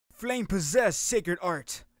Flame possess sacred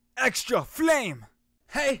art. Extra flame!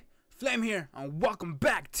 Hey, Flame here, and welcome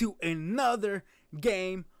back to another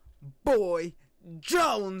Game Boy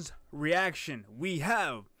Jones reaction. We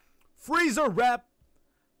have Frieza rap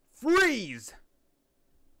Freeze.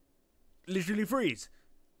 Literally freeze.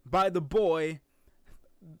 By the boy.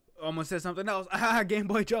 Almost said something else. Game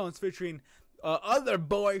Boy Jones featuring other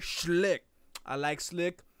boy Slick. I like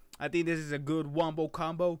Slick. I think this is a good wombo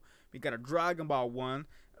combo. We got a Dragon Ball one.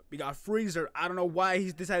 We got Freezer. I don't know why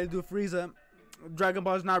he's decided to do Frieza. Dragon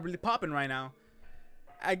Ball is not really popping right now.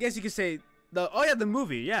 I guess you could say the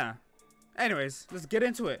movie, yeah. Anyways, let's get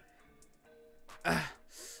into it.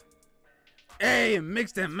 Hey,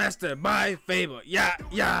 mixed and mastered by Fable. Yeah.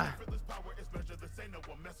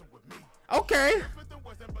 Okay.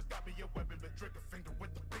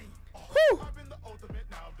 Whew.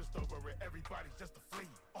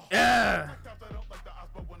 Yeah.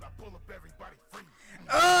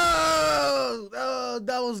 Oh,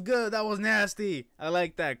 that was good. That was nasty. I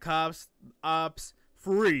like that. Cops, ops,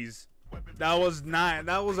 freeze. That was nice.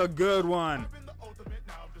 That was a good one.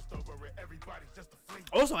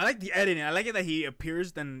 Also, I like the editing. I like it that he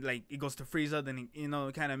appears, then like it goes to Frieza, then he,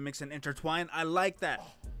 kind of mix and intertwine. I like that.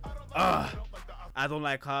 I don't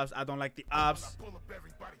like cops. I don't like the ops.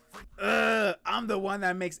 I'm the one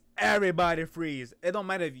that makes everybody freeze. It don't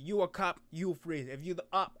matter if you a cop, you freeze. If you the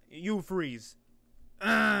op, you freeze.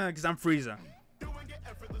 Cause I'm Frieza.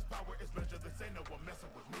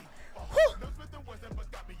 Whew.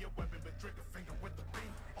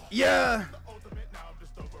 Yeah.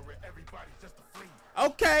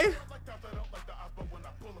 Okay.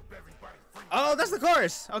 Oh, that's the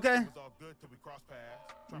chorus. Okay.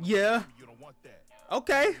 Yeah.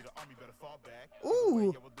 Okay.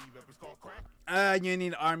 Ooh. You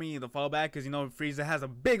need army to fall back because Frieza has a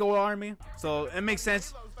big old army, so it makes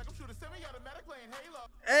sense.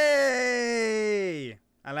 Hey,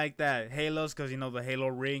 I like that. Halos, because the Halo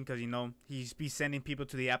ring, because he's be sending people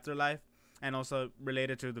to the afterlife, and also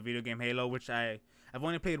related to the video game Halo, which I've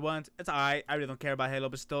only played once. It's alright. I really don't care about Halo,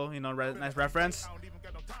 but still, nice reference.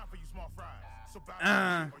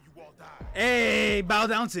 Hey, bow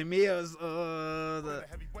down to me.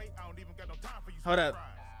 Hold up.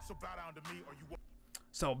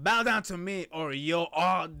 So bow down to me, or you'll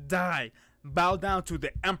all die. Bow down to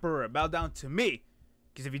the Emperor. Bow down to me.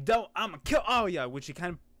 Because if you don't, I'm gonna kill all y'all, which he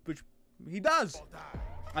does.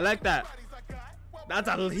 I like that.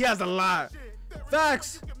 He has a lot.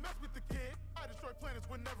 Facts.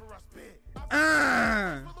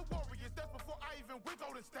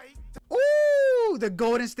 Ooh, the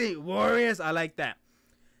Golden State Warriors. I like that.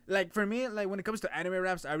 Like for me, like when it comes to anime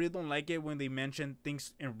raps, I really don't like it when they mention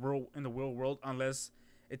things in the real world unless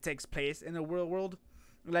it takes place in the real world.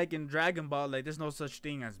 Like in Dragon Ball, like there's no such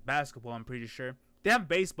thing as basketball. I'm pretty sure. They have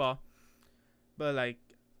baseball, but like,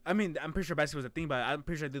 I mean, I'm pretty sure basketball is a thing, but I'm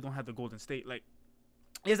pretty sure they don't have the Golden State. Like,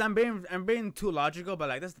 yes, I'm being too logical, but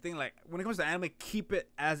like that's the thing. Like when it comes to anime, keep it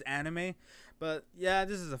as anime. But yeah,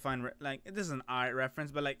 this is a fine this is an art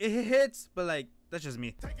reference, but like it hits. But like that's just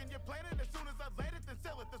me.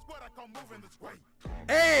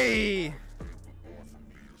 Hey.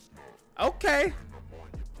 Okay.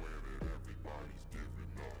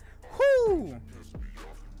 Whoo.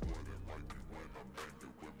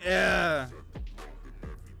 Yeah.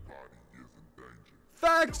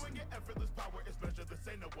 Facts.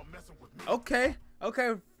 Okay.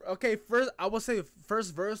 First, I would say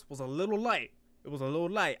first verse was a little light. It was a little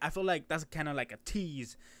light. I feel like that's kind of like a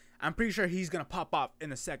tease. I'm pretty sure he's gonna pop off in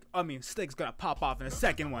the Slick's gonna pop off in the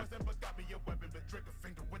second one.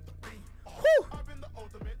 Whew.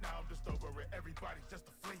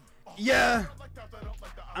 Yeah.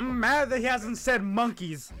 I'm mad that he hasn't said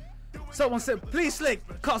monkeys. Someone said, please Slick,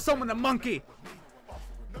 call someone a monkey.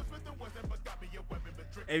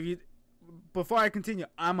 Before I continue,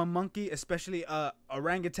 I'm a monkey, especially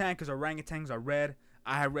orangutan, because orangutans are red.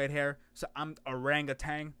 I have red hair, so I'm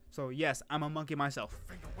orangutan. So yes, I'm a monkey myself.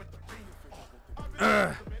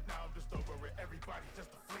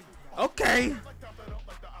 Okay.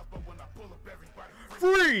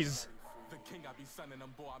 Freeze.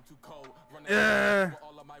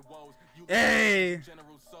 Hey.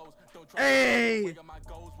 Hey.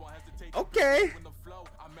 Okay.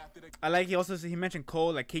 I like he mentioned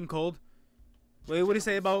Cold, like King Cold. Wait, what did he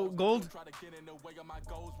say about gold?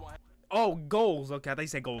 Oh, goals. Okay, I thought you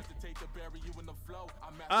said gold.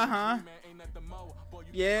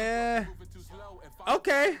 Yeah.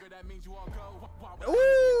 Okay.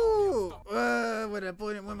 Ooh. When I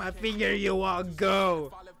put it with my finger, you won't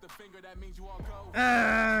go.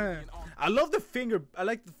 I love the finger. I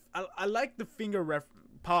like the finger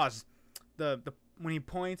pause. The when he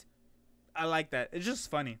points. I like that. It's just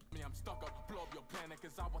funny.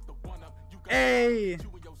 Hey.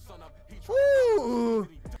 Woo.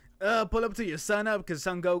 Pull up to your son up, because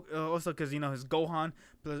Son Goku, also because, you know, his Gohan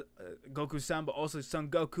plus Goku's son, but also Son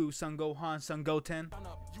Goku, Son Gohan, Son Goten.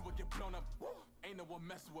 Woo.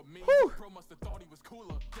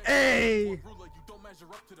 Hey.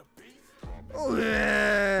 Oh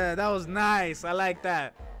yeah, that was nice. I like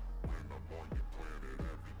that.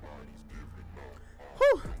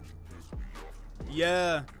 Woo.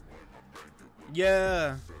 Yeah.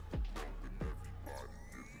 Yeah.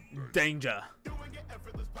 Danger.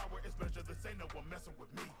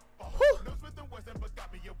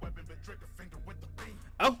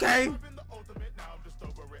 Okay.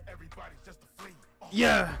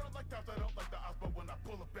 Yeah.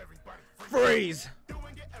 Freeze.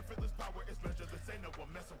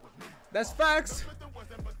 That's facts.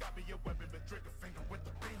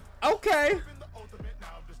 Okay.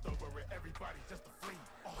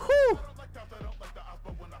 Whew.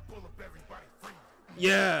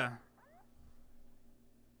 Yeah.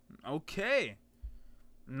 Okay.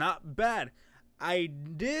 Not bad. I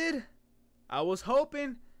was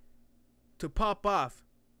hoping to pop off,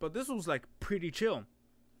 but this was like pretty chill.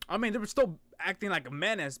 I mean, they were still acting like a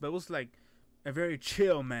menace, but it was like a very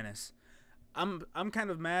chill menace. I'm kind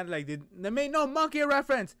of mad. Like they made no monkey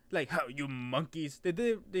reference. Like, how you monkeys? He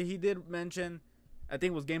did mention, I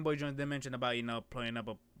think it was GameboyJones. They mentioned about, you know, playing up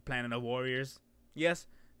a planet of warriors. Yes,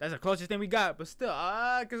 that's the closest thing we got. But still,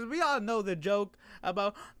 cause we all know the joke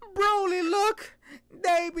about Broly. Look,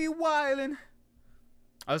 they be wildin'.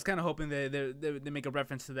 I was kind of hoping they make a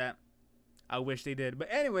reference to that. I wish they did. But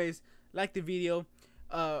anyways, like the video,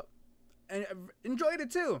 and enjoyed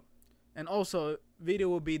it too. And also, video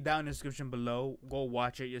will be down in the description below. Go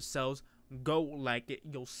watch it yourselves. Go like it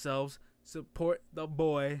yourselves. Support the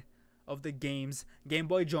boy of the games,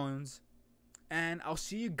 GameboyJones. And I'll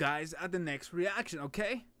see you guys at the next reaction,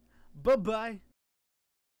 okay? Bye-bye.